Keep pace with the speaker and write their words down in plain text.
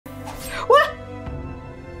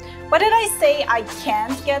What did I say I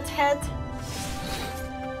can't get hit?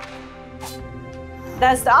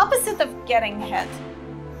 That's the opposite of getting hit.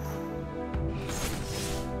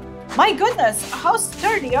 My goodness, how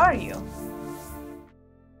sturdy are you?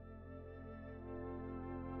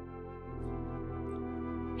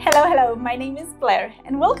 Hello, hello, my name is Blair,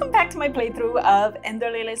 and welcome back to my playthrough of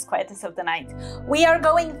Enderlilies Quietus of the Night. We are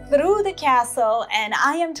going through the castle, and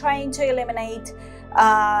I am trying to eliminate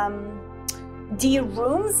the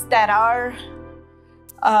rooms that are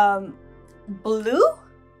blue,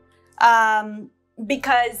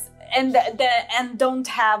 because and don't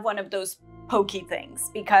have one of those pokey things,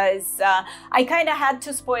 because I kind of had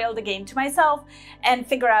to spoil the game to myself and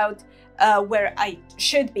figure out where I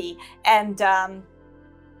should be, and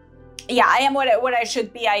yeah, I am what I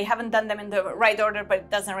should be. I haven't done them in the right order, but it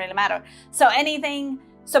doesn't really matter. So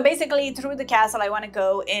basically through the castle, I want to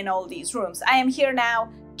go in all these rooms. I am here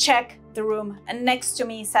now. Check the room next to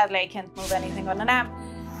me. Sadly, I can't move anything on the map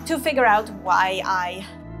to figure out why I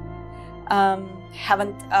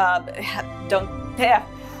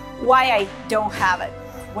why I don't have it.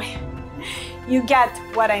 You get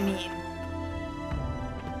what I mean.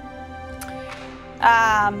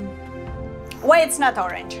 Why it's not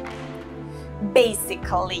orange,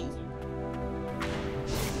 basically.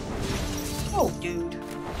 Oh, dude.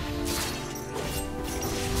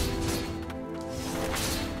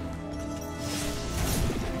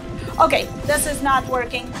 Okay, this is not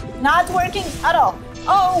working. Not working at all.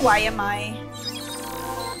 Oh, why am I?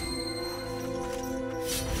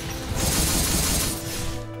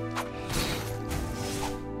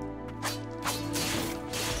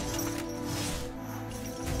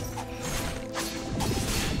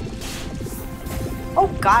 Oh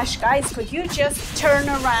gosh, guys, could you just turn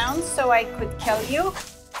around so I could kill you?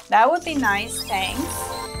 That would be nice, thanks.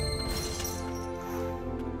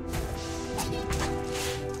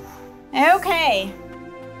 Okay.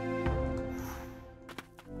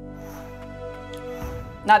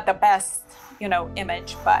 Not the best,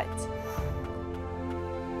 image, but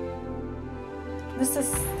this is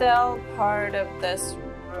still part of this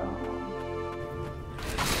room.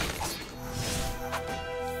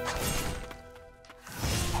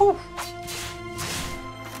 Whew.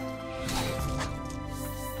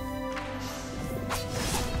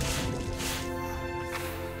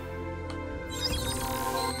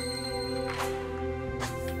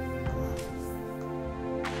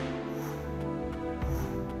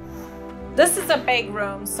 This is a big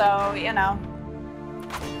room, so,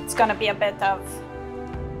 it's gonna be a bit of...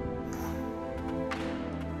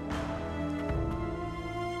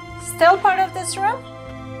 Still part of this room?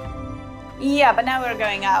 Yeah, but now we're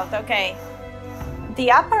going out, okay. The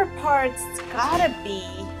upper part's gotta be...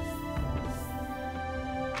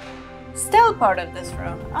 Still part of this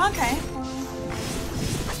room, okay.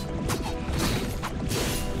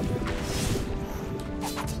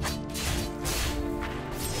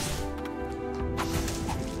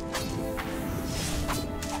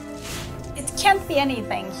 Can't be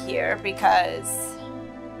anything here because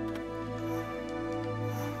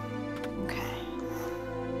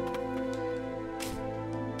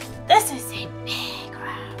this is a big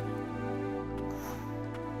room.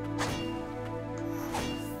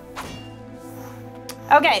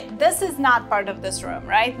 Okay, this is not part of this room,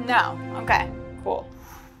 right? No. Okay, cool.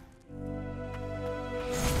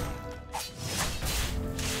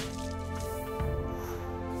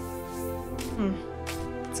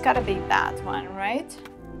 It's gotta be that one, right?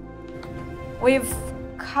 We've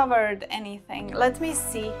covered anything. Let me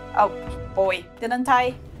see. Oh boy, didn't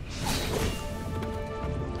I?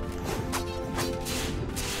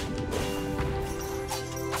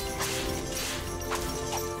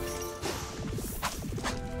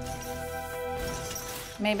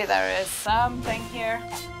 Maybe there is something here.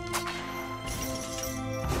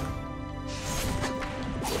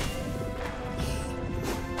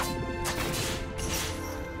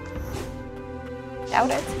 Doubt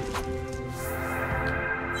it.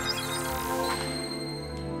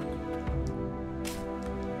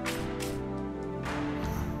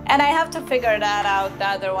 And I have to figure that out, the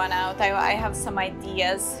other one out. I have some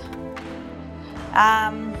ideas.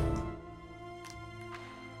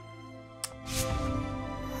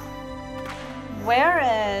 Where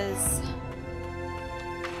is...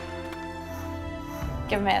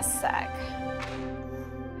 Give me a sec.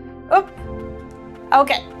 Oop.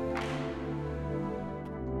 Okay.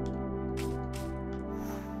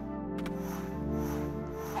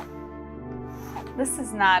 This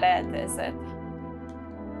is not it, is it?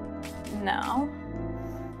 No.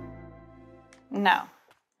 No.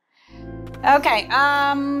 Okay,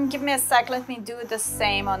 give me a sec. Let me do the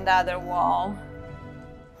same on the other wall.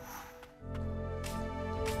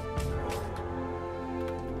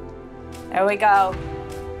 There we go.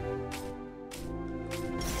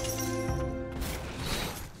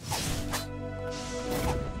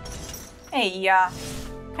 Hey,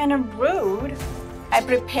 kind of rude. I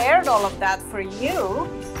prepared all of that for you.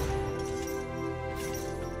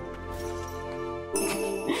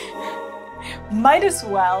 Might as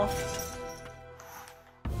well.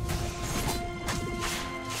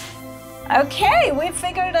 Okay, we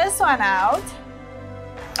figured this one out.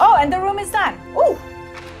 Oh, and the room is done. Ooh,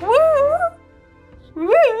 woo,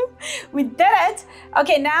 woo. We did it.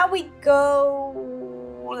 Okay, now we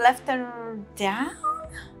go left and down.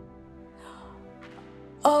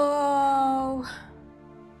 Oh,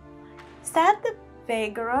 is that the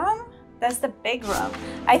big room? That's the big room.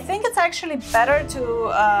 I think it's actually better to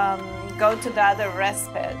go to the other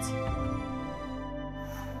respite.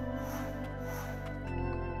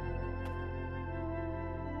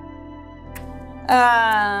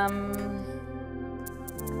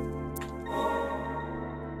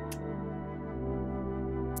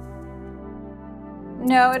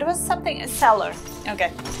 No, it was something, a cellar.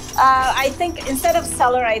 Okay. I think instead of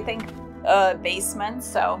cellar, I think basement,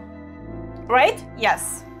 so. Right?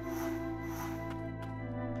 Yes.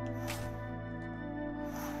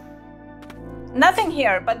 Nothing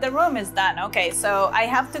here, but the room is done. Okay, so I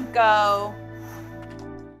have to go.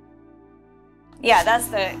 Yeah, that's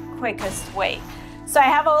the quickest way. So I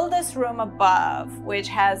have all this room above, which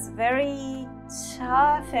has very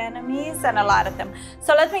tough enemies and a lot of them.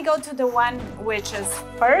 So let me go to the one which is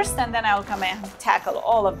first, and then I'll come and tackle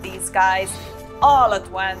all of these guys all at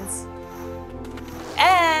once.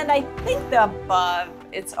 And I think the above,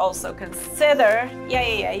 it's also considered.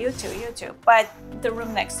 Yeah, you too. But the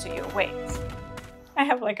room next to you, wait. I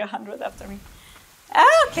have like 100 after me.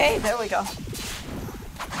 Okay, there we go.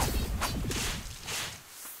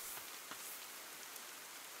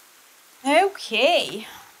 Okay.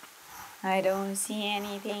 I don't see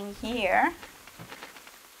anything here.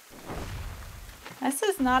 This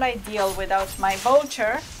is not ideal without my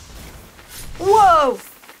vulture. Whoa!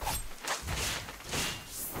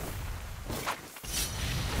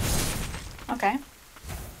 Okay.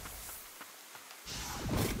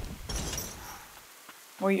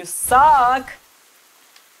 Well, you suck.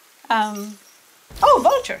 Oh,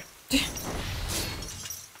 vulture.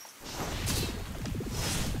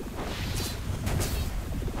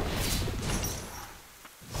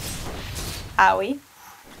 Owie.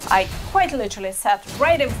 I quite literally sat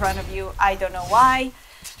right in front of you. I don't know why.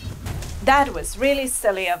 That was really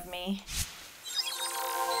silly of me.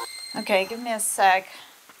 Okay, give me a sec.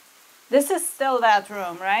 This is still that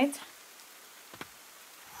room, right?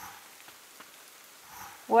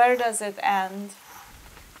 Where does it end?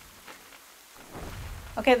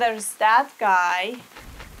 Okay, there's that guy.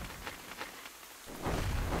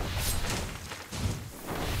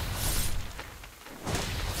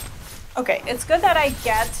 Okay, it's good that I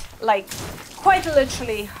get, like, quite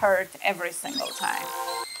literally hurt every single time.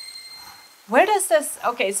 Where does this...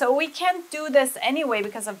 Okay, so we can't do this anyway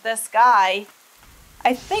because of this guy.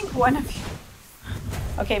 I think one of you...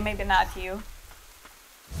 Okay, maybe not you.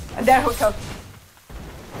 There we go.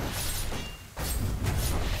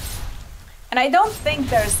 And I don't think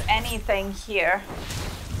there's anything here.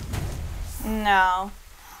 No.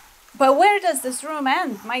 But where does this room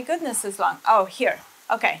end? My goodness, is long. Oh, here.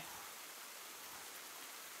 Okay.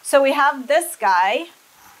 So we have this guy.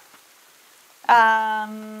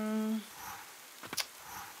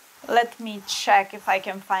 Let me check if I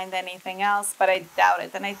can find anything else, but I doubt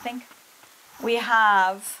it. And I think we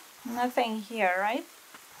have nothing here, right?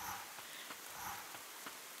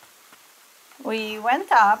 We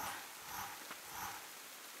went up.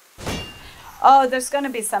 Oh, there's going to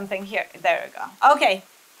be something here. There we go. Okay,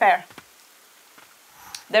 fair.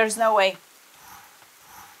 There's no way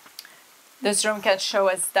this room can show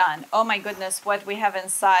us done. Oh my goodness, what we have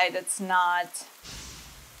inside, it's not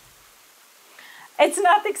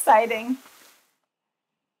exciting.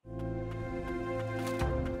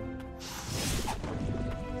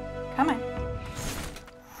 Come on.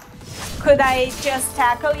 Could I just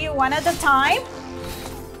tackle you one at a time?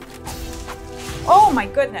 Oh my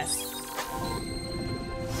goodness.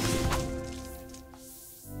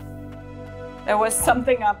 There was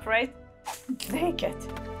something up, right? Take it.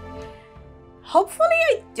 Hopefully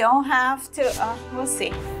I don't have to, we'll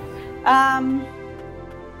see. I'm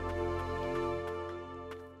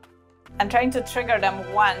trying to trigger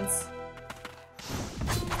them once.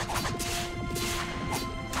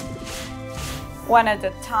 One at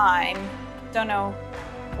a time. Don't know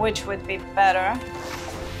which would be better.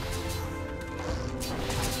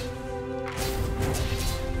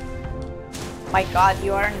 My God,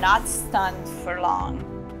 you are not stunned for long.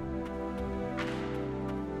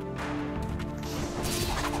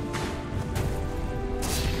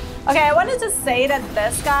 Okay, I wanted to say that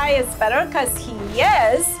this guy is better because he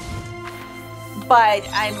is, but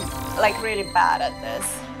I'm like really bad at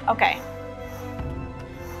this. Okay.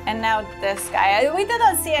 And now this guy. We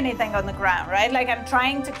didn't see anything on the ground, right? Like I'm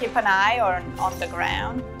trying to keep an eye on the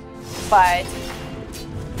ground, but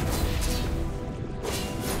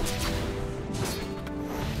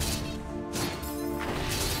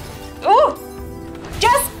ooh!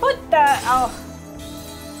 Just put the oh.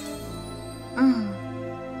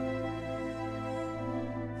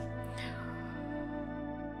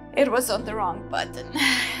 It was on the wrong button.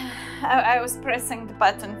 I was pressing the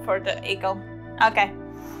button for the eagle. Okay.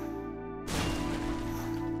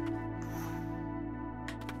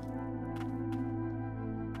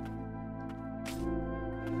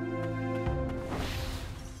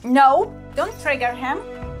 No, don't trigger him.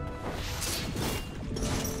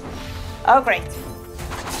 Oh, great.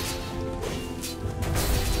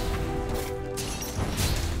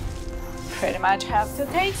 Pretty much have to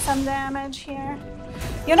take some damage here.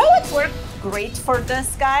 You know what worked great for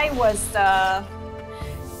this guy was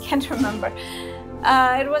can't remember.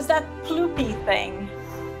 It was that ploopy thing.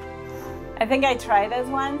 I think I tried it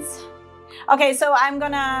once. Okay, so I'm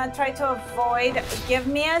gonna try to avoid. Give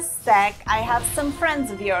me a sec. I have some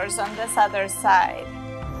friends of yours on this other side.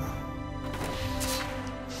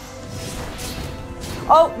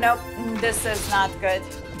 Oh, no, this is not good.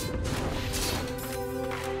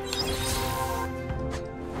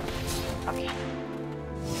 Okay.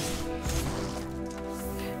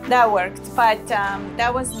 That worked, but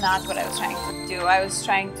that was not what I was trying to do. I was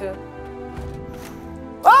trying to...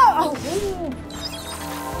 Oh! Ooh.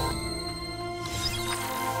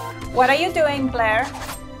 What are you doing, Blair?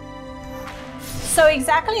 So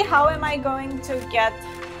exactly how am I going to get...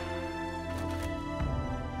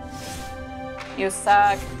 You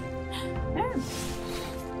suck.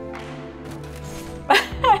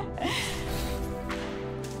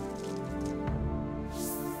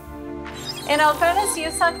 In all fairness,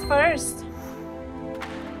 you sucked first.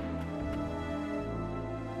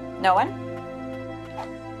 No one?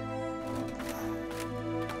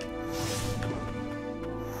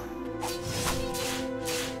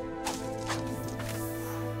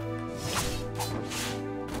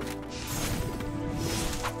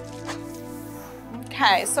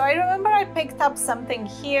 Okay, so I remember I picked up something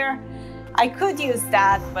here. I could use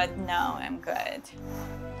that, but no, I'm good.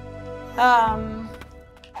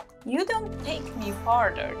 You don't take me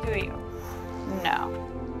farther, do you? No.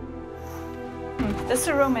 This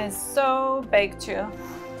room is so big too.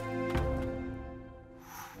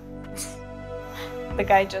 The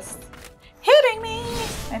guy just hitting me.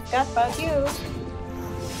 I forgot about you.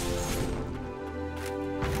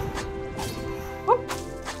 Whoop.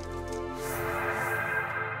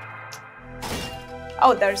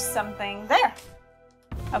 Oh, there's something there.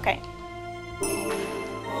 Okay.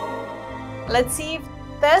 Let's see if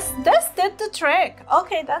this did the trick.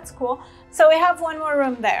 Okay, that's cool. So we have one more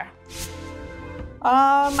room there.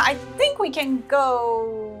 I think we can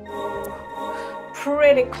go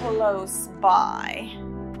pretty close by.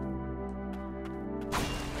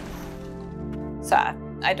 So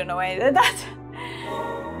I don't know why I did that.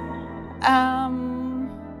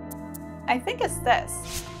 I think it's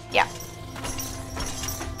this. Yeah.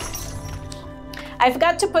 I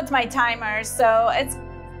forgot to put my timer, so it's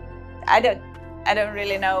I don't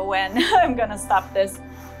really know when I'm gonna stop this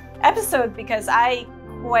episode because I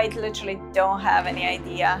quite literally don't have any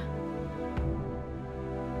idea.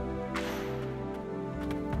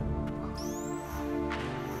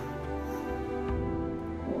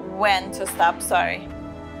 When to stop, sorry.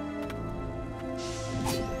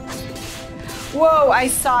 Whoa, I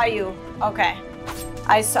saw you. Okay.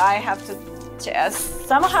 I have to just,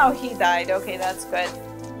 somehow he died. Okay, that's good.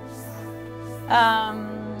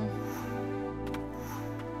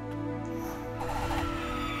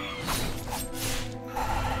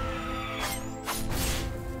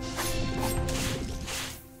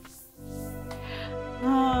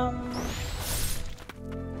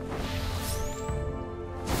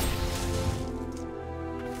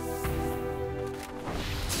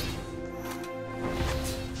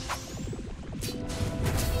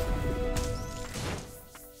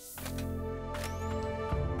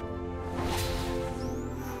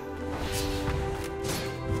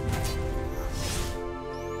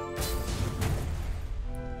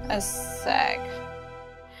 A sec.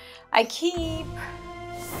 I keep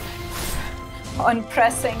on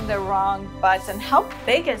pressing the wrong button. How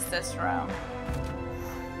big is this room?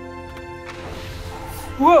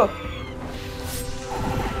 Whoa!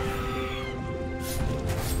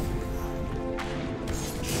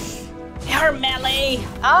 You're melee!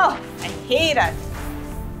 Oh, I hate it.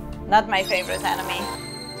 Not my favorite enemy.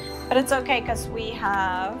 But it's okay, because we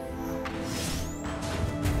have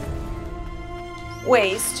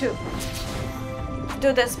ways to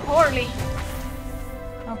do this poorly.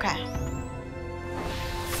 Okay.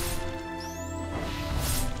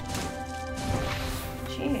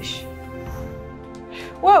 Sheesh.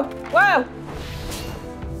 Whoa, whoa!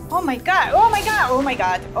 Oh my god, oh my god, oh my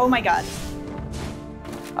god, oh my god.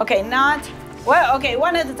 Okay, not... Well, okay,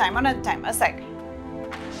 one at a time, a sec.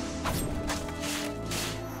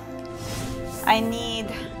 I need...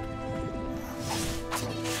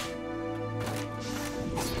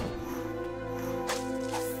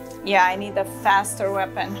 Yeah, I need a faster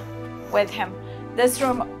weapon with him. This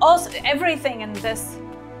room, also, everything in this...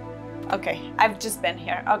 Okay, I've just been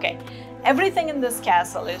here, okay. Everything in this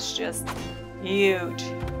castle is just huge.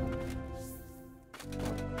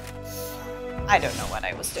 I don't know what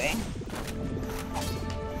I was doing.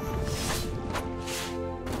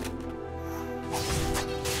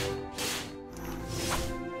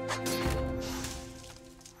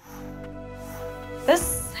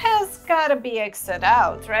 This has gotta be exit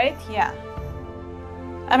out, right? Yeah.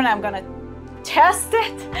 I mean, I'm gonna test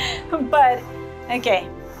it, but okay.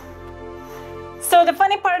 So the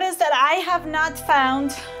funny part is that I have not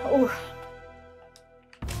found... Ooh,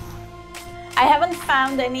 I haven't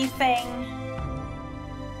found anything...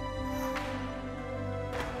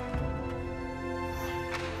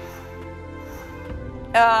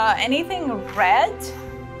 anything red?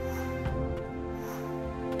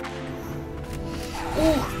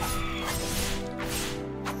 Ooh.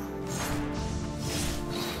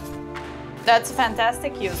 That's a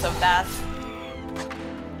fantastic use of that.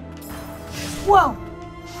 Whoa!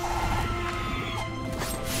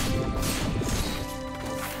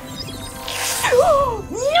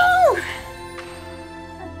 No!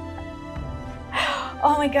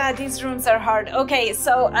 Oh my god, these rooms are hard. Okay,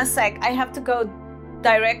 so a sec. I have to go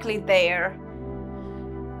directly there.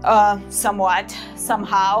 Somewhat,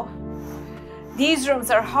 somehow. These rooms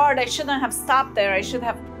are hard. I shouldn't have stopped there. I should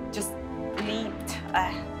have just leaped.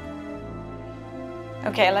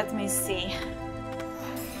 Okay, let me see.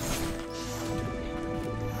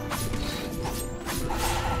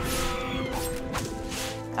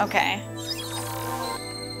 Okay.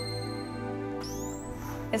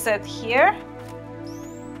 Is it here?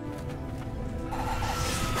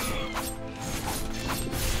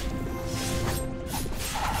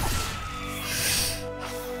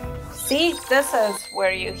 See, this is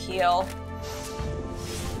where you heal.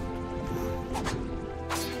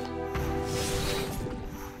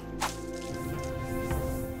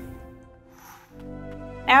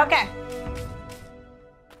 Okay.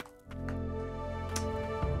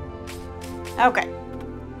 Okay.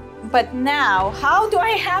 But now, how do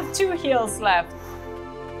I have 2 heals left?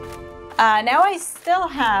 Now I still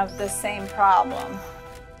have the same problem.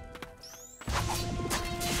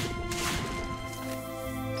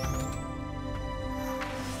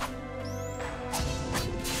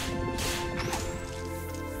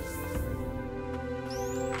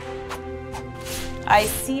 I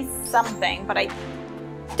see something, but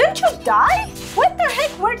Didn't you die? What the heck?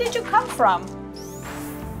 Where did you come from?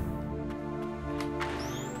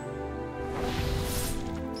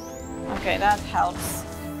 Okay, that helps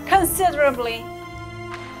considerably.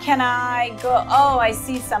 Can I go? Oh, I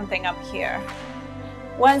see something up here.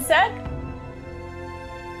 One sec.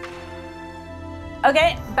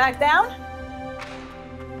 Okay, back down.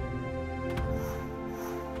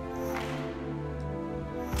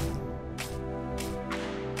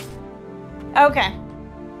 Okay.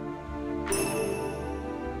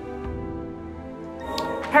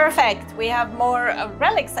 Perfect. We have more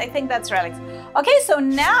relics. I think that's relics. Okay, so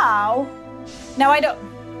now I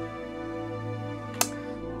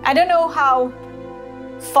don't know how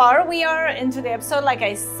far we are into the episode, like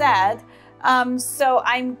I said. So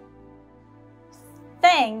I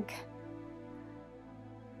think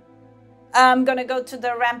I'm gonna go to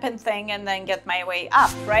the rampant thing and then get my way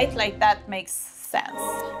up, right? Like that makes sense.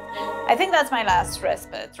 I think that's my last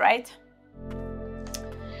respite, right?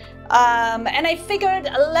 And I figured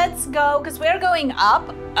let's go, because we're going up.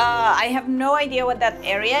 I have no idea what that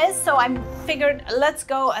area is, so I figured let's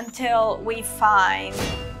go until we find...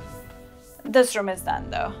 This room is done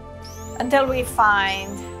though. Until we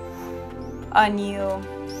find a new...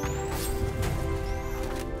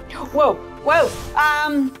 Whoa, whoa.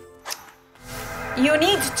 You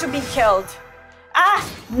need to be killed. Ah,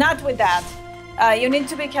 not with that. You need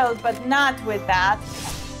to be killed, but not with that.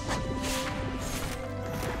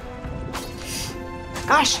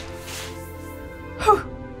 Gosh. Whew.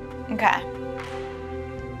 Okay.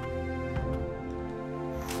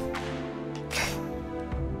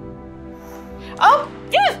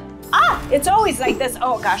 It's always like this.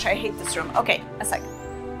 Oh gosh, I hate this room. Okay, a second.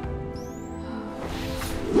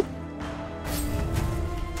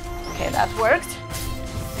 Okay, that worked.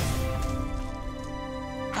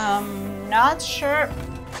 Not sure.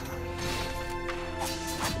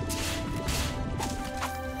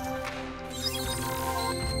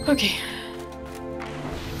 Okay.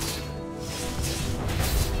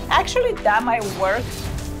 Actually, that might work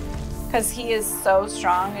because he is so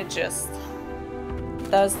strong, it just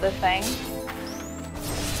does the thing.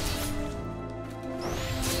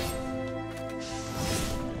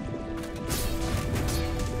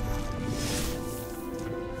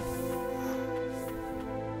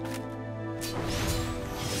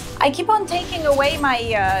 I keep on taking away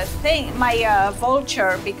my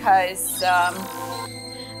vulture because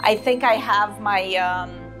I think I have my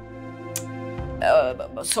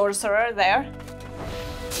sorcerer there.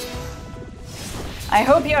 I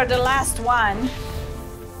hope you're the last one.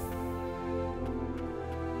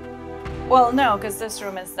 Well, no, because this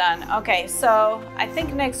room is done. Okay, so I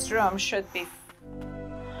think next room should be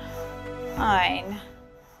fine.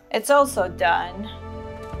 It's also done.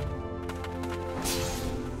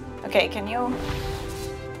 Okay, can you?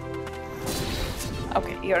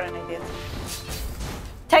 Okay, you're an idiot.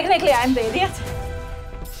 Technically, I'm the idiot.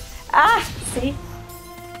 Ah, see?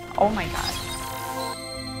 Oh my god.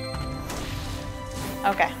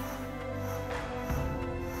 Okay.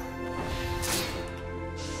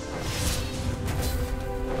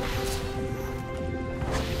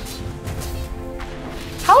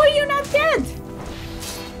 How are you not dead?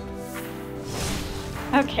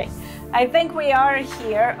 Okay, I think we are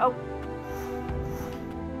here. Oh.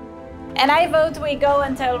 And I vote we go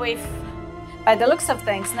until we've... By the looks of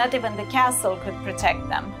things, not even the castle could protect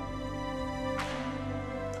them.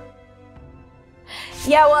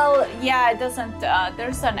 Yeah, well, yeah, it doesn't...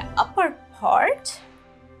 there's an upper part,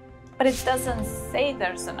 but it doesn't say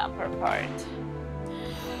there's an upper part.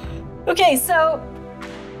 Okay, so...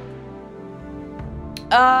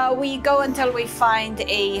 we go until we find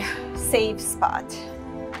a safe spot.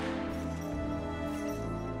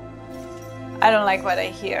 I don't like what I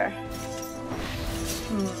hear.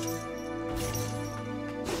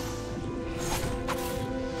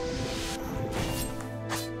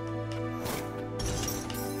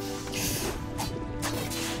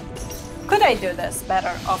 Could I do this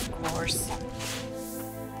better? Of course.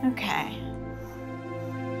 Okay.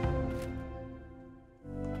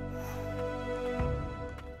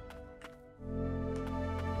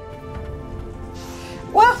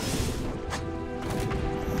 Whoa!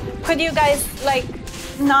 Could you guys, like,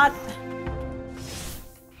 not...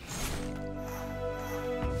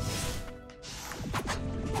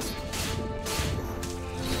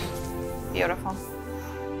 Beautiful.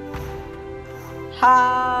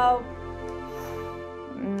 How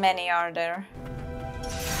many are there?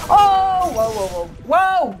 Oh, whoa, whoa,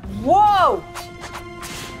 whoa, whoa, whoa!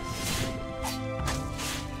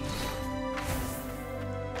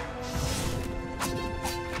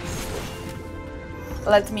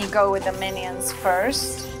 Let me go with the minions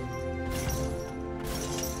first.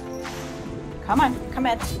 Come on,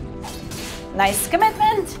 commit. Nice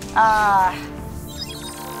commitment.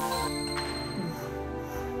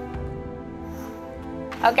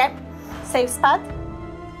 Okay, safe spot.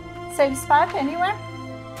 Safe spot anywhere?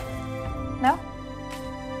 No?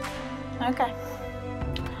 Okay.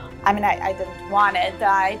 I mean, I didn't want it.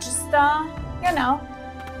 I just, you know.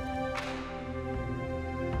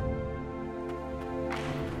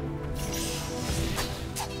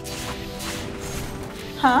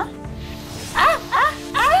 Huh? Ah, ah,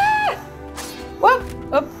 ah! Whoop,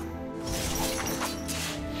 whoop.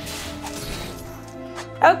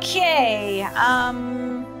 Okay,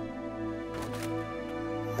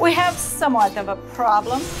 we have somewhat of a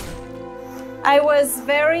problem. I was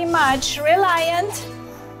very much reliant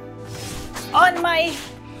on my,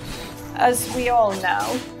 as we all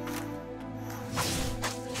know,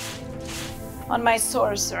 on my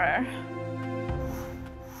sorcerer.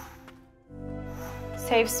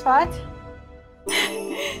 Safe spot?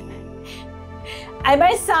 I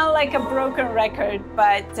might sound like a broken record,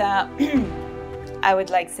 but I would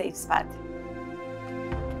like safe spot.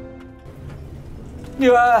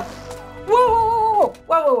 Yeah. Whoa, whoa, whoa, whoa,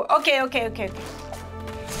 whoa, whoa. Okay, okay, okay, okay.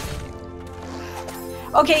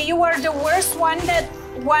 Okay, you are the worst one that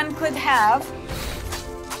one could have.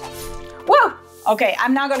 Whoa! Okay,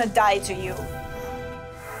 I'm not gonna die to you.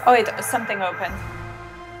 Oh wait, something opened.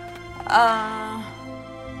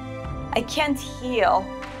 I can't heal.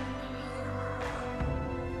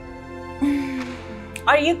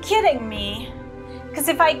 Are you kidding me? Because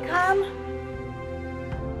if I come...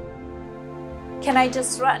 Can I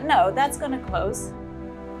just run? No, that's gonna close.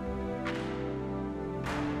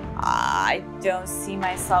 I don't see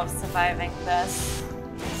myself surviving this.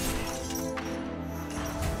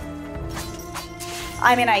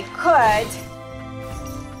 I mean, I could.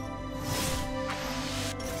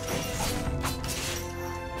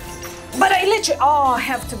 But I literally, oh, I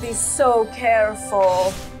have to be so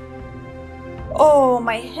careful. Oh,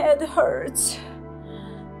 my head hurts.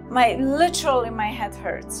 Literally my head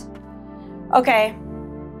hurts. Okay.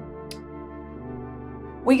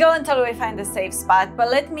 We go until we find a safe spot, but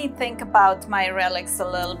let me think about my relics a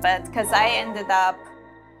little bit, because I ended up...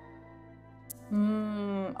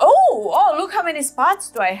 Oh, look how many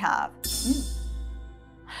spots do I have.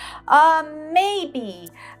 Maybe,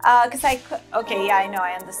 because I could... Okay, yeah, I know,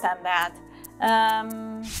 I understand that.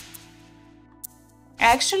 I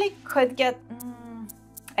actually could get...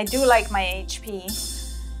 I do like my HP.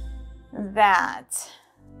 That.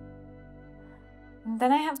 And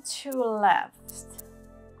then I have 2 left.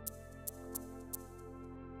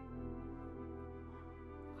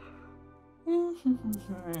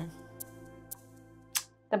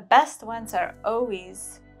 The best ones are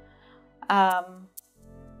always I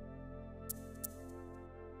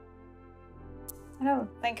don't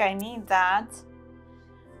think I need that.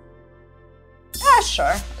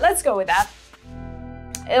 Sure, let's go with that.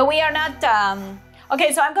 We are not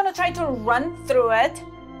okay, so I'm gonna try to run through it.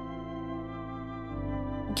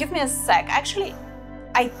 Give me a sec. Actually,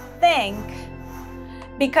 I think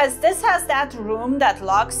because this has that room that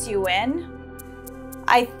locks you in,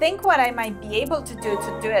 I think what I might be able to do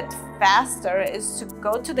it faster is to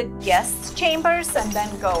go to the guest chambers and then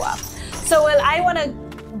go up. So I want to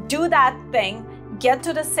do that thing, get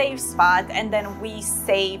to the safe spot, and then we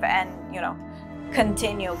save and, you know,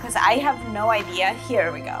 continue, because I have no idea.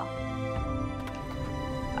 Here we go.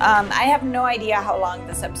 I have no idea how long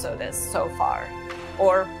this episode is so far,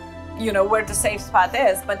 or, you know, where the safe spot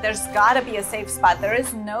is, but there's gotta be a safe spot. There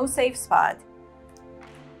is no safe spot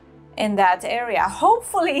in that area.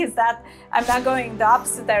 Hopefully is that I'm not going the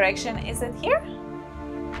opposite direction. Is it here?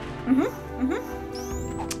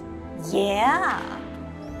 Yeah.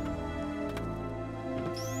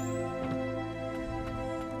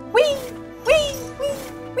 Wee!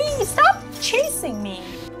 Stop chasing me.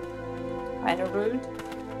 Kind of rude.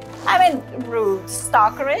 I mean, rude,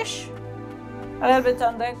 stalkerish. A little bit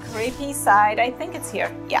on the creepy side. I think it's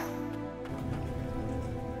here. Yeah.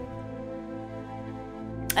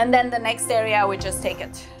 And then the next area, we just take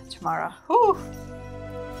it tomorrow. Whew.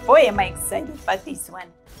 Boy, am I excited about this one.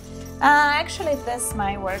 Actually, this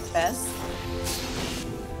might work best.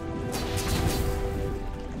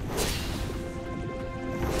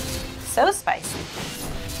 So spicy.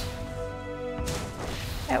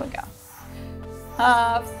 There we go.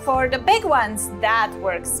 For the big ones, that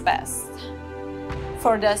works best.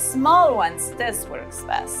 For the small ones, this works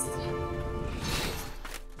best.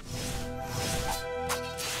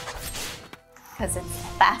 Because it's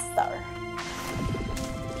faster.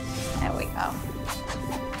 There we go.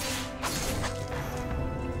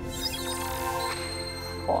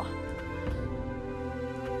 Cool.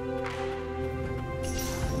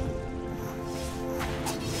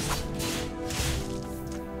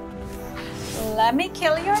 Let me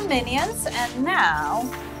kill your minions, and now...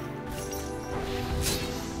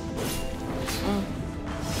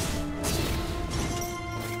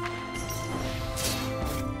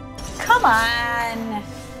 Come on!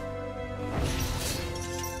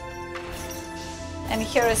 And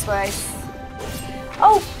here is where I...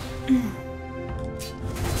 Oh!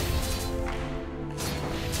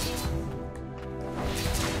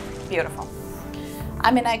 Beautiful.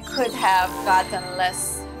 I mean, I could have gotten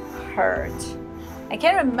less hurt. I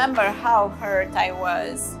can't remember how hurt I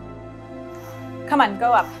was. Come on,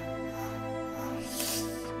 go up.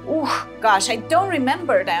 Ooh, gosh, I don't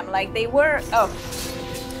remember them. Like they were... Oh,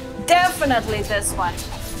 definitely this one.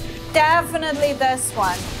 Definitely this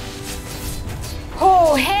one.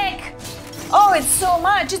 Oh, heck! Oh, it's so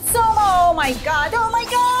much. It's so much. Oh my God. Oh my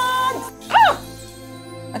God. Oh!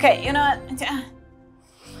 Okay, you know what?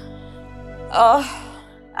 Oh,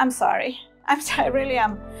 I'm sorry. I really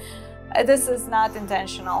am. This is not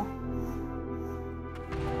intentional.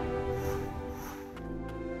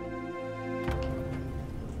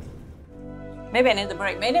 Maybe I need a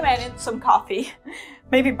break. Maybe I need some coffee.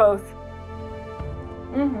 Maybe both.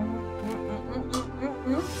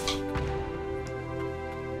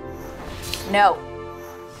 No.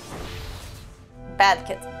 Bad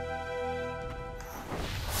kid.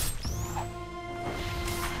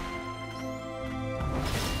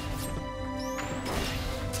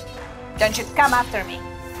 Don't you come after me.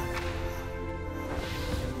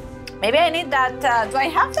 Maybe I need that. Do I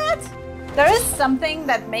have that? There is something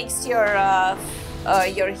that makes your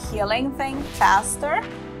healing thing faster.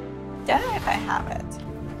 Don't know if I have it.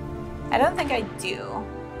 I don't think I do.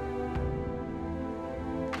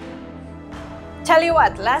 Tell you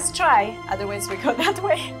what, last try. Otherwise we go that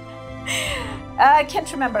way. I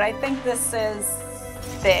can't remember. I think this is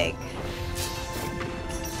big.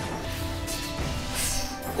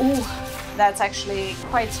 Ooh, that's actually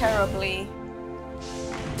quite terribly.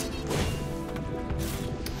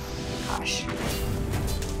 Gosh.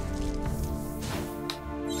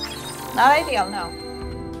 Not ideal, no.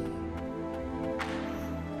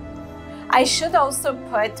 I should also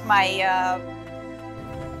put my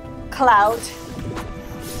cloud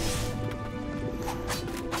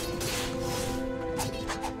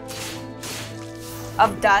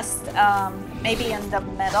of dust maybe in the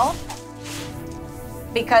middle,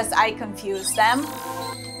 because I confuse them.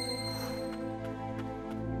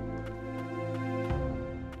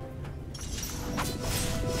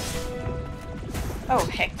 Oh,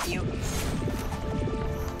 heck you.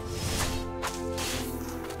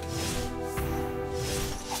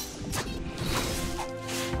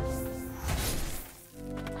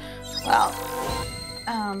 Well,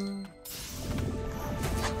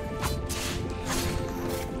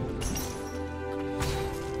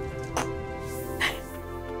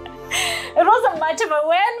 it wasn't much of a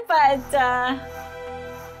win, but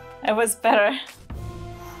it was better.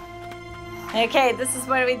 Okay, this is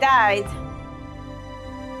where we died.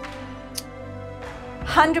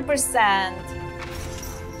 100%.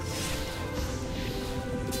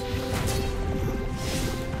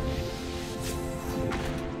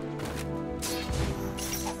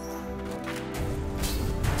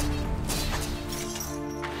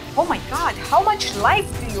 Oh my god, how much life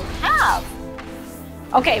do you have?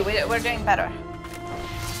 Okay, we're doing better.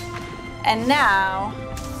 And now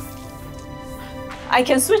I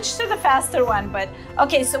can switch to the faster one, but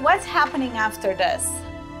okay, so what's happening after this?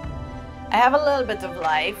 I have a little bit of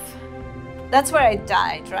life. That's where I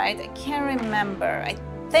died, right? I can't remember. I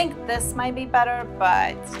think this might be better,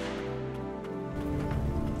 but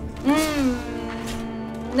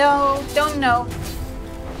no, don't know.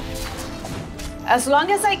 As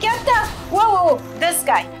long as I get the whoa, this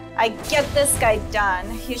guy. I get this guy done.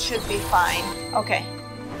 He should be fine. Okay.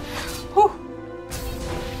 Whew.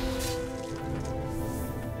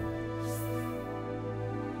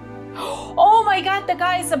 Oh my god, the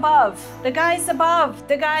guy's above. The guy's above.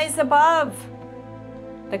 The guy's above.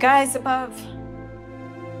 The guy's above.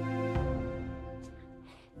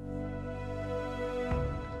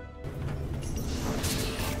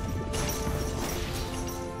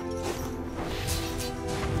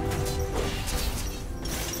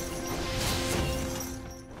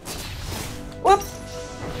 Whoop.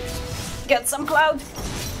 Get some cloud.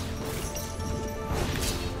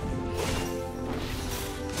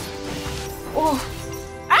 Oh,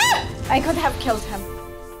 ah! I could have killed him.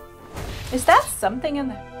 Is that something in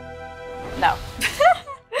there? No.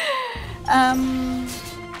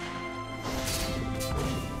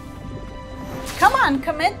 Come on,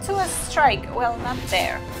 commit to a strike. Well, not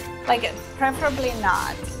there. Like, preferably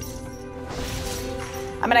not.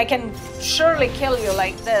 I mean, I can surely kill you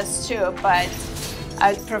like this too, but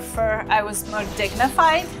I'd prefer I was more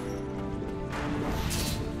dignified.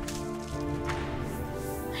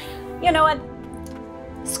 You know what?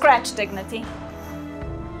 Scratch dignity.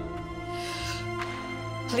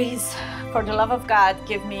 Please, for the love of God,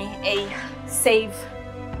 give me a save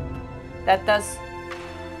that does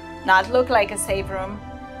not look like a save room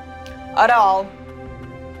at all.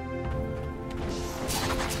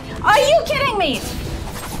 Are you kidding me?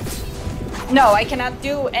 No, I cannot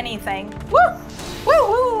do anything. Woo!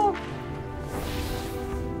 Woo! Woo!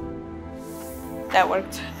 That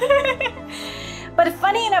worked. But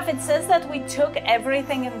funny enough, it says that we took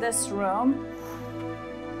everything in this room,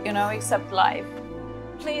 you know, except life.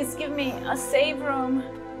 Please give me a save room.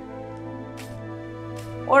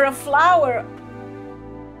 Or a flower.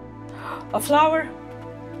 A flower.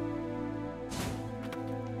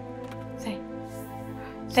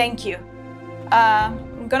 Thank you.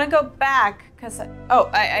 I'm gonna go back because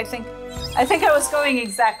I think I was going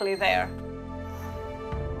exactly there.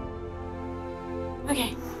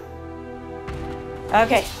 Okay.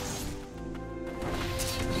 Okay.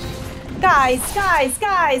 Guys,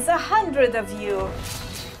 100 of you.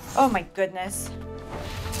 Oh my goodness.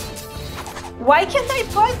 Why can't I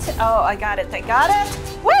put? Oh, I got it.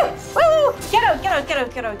 Woo! Woo! Get out.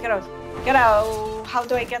 How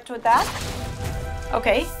do I get to that?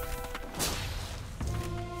 Okay.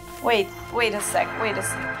 Wait a sec.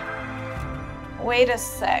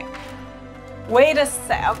 Wait a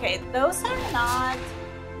sec. Okay, those are not...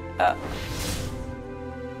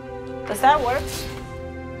 does that work?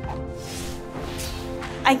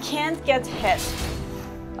 I can't get hit.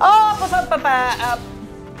 Oh,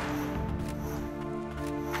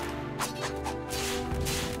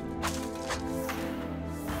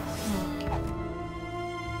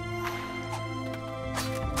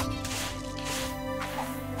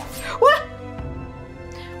 What?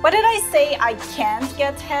 What did I say? I can't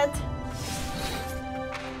get hit?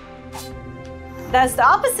 That's the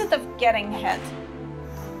opposite of getting hit.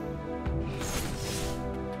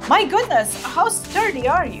 My goodness, how sturdy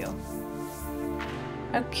are you?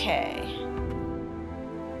 Okay.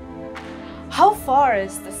 How far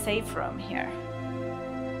is the safe room here?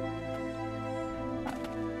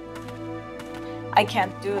 I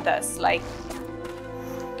can't do this, like...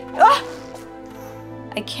 Ah!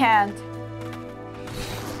 I can't.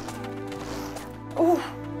 Ooh.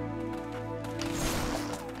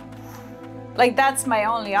 Like, that's my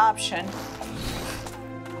only option.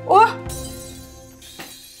 Oh!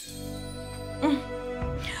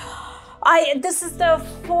 This is the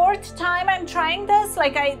 4th time I'm trying this.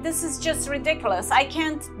 Like, this is just ridiculous. I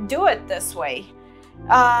can't do it this way.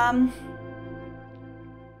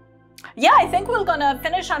 Yeah, I think we're gonna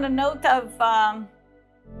finish on a note of,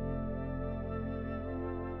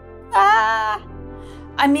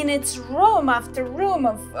 I mean, it's room after room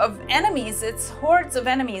of enemies. It's hordes of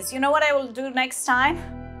enemies. You know what I will do next time?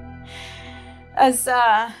 As,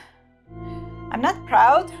 I'm not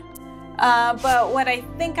proud, but what I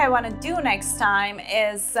think I want to do next time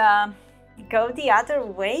is go the other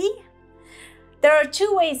way. There are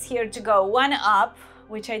 2 ways here to go. One up,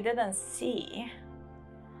 which I didn't see.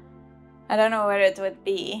 I don't know where it would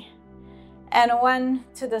be. And one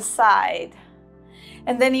to the side.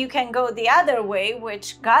 And then you can go the other way,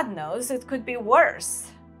 which God knows, it could be worse.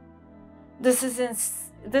 This is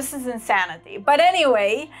insanity. But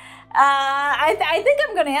anyway, I think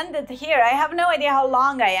I'm gonna end it here. I have no idea how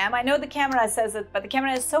long I am. I know the camera says it, but the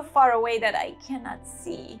camera is so far away that I cannot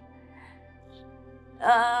see.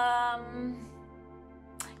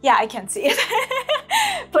 Yeah, I can see it.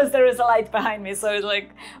 Plus there is a light behind me, so it's like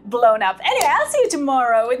blown up. Anyway, I'll see you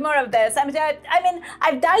tomorrow with more of this. I mean,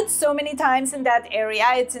 I've died so many times in that area.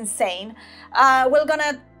 It's insane. We're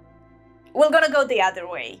gonna go the other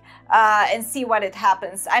way and see what it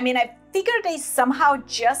happens. I mean, I figured they somehow,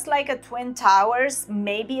 just like a Twin Towers,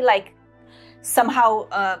 maybe like somehow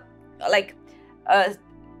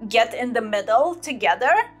get in the middle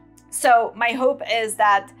together. So my hope is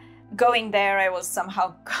that going there, I will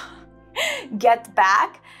somehow get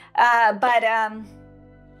back, but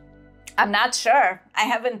I'm not sure. I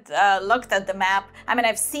haven't looked at the map. I mean,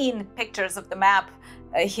 I've seen pictures of the map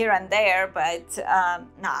here and there, but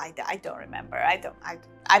no, I don't remember.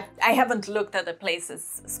 I haven't looked at the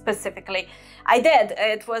places specifically. I did.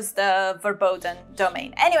 It was the Verboten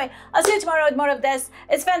domain. Anyway, I'll see you tomorrow with more of this.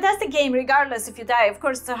 It's a fantastic game, regardless if you die. Of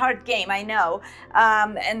course, it's a hard game, I know,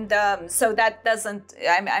 so that doesn't.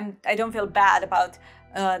 I don't feel bad about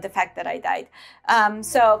the fact that I died.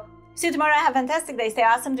 So see you tomorrow. Have a fantastic day. Stay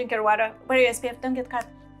awesome. Drink your water. Wear your SPF. Don't get caught.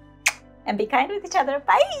 And be kind with each other.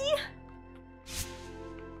 Bye.